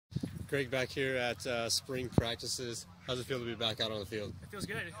Kraig back here at spring practices. How's it feel to be back out on the field? It feels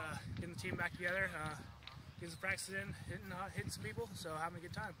good. Getting the team back together, getting some practices in, hitting some people, so having a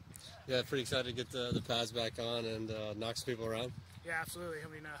good time. Yeah, pretty excited to get the pads back on and knock some people around. Yeah, absolutely. I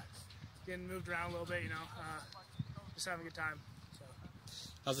mean, getting moved around a little bit, just having a good time. So.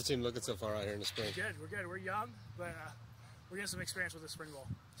 How's the team looking so far out here in the spring? Good. We're good. We're young, but we're getting some experience with the spring ball.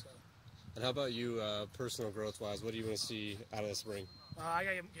 So. And how about you, personal growth-wise? What do you want to see out of the spring? I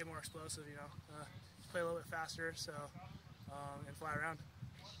gotta get more explosive. Play a little bit faster, so and fly around.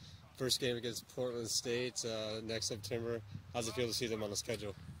 First game against Portland State next September. How's it feel to see them on the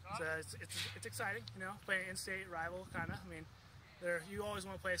schedule? It's exciting, playing an in-state rival, kind of. I mean, you always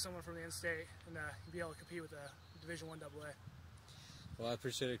want to play someone from the in-state and be able to compete with a Division I AA. Well, I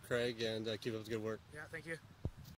appreciate it, Kraig, and keep up the good work. Yeah, thank you.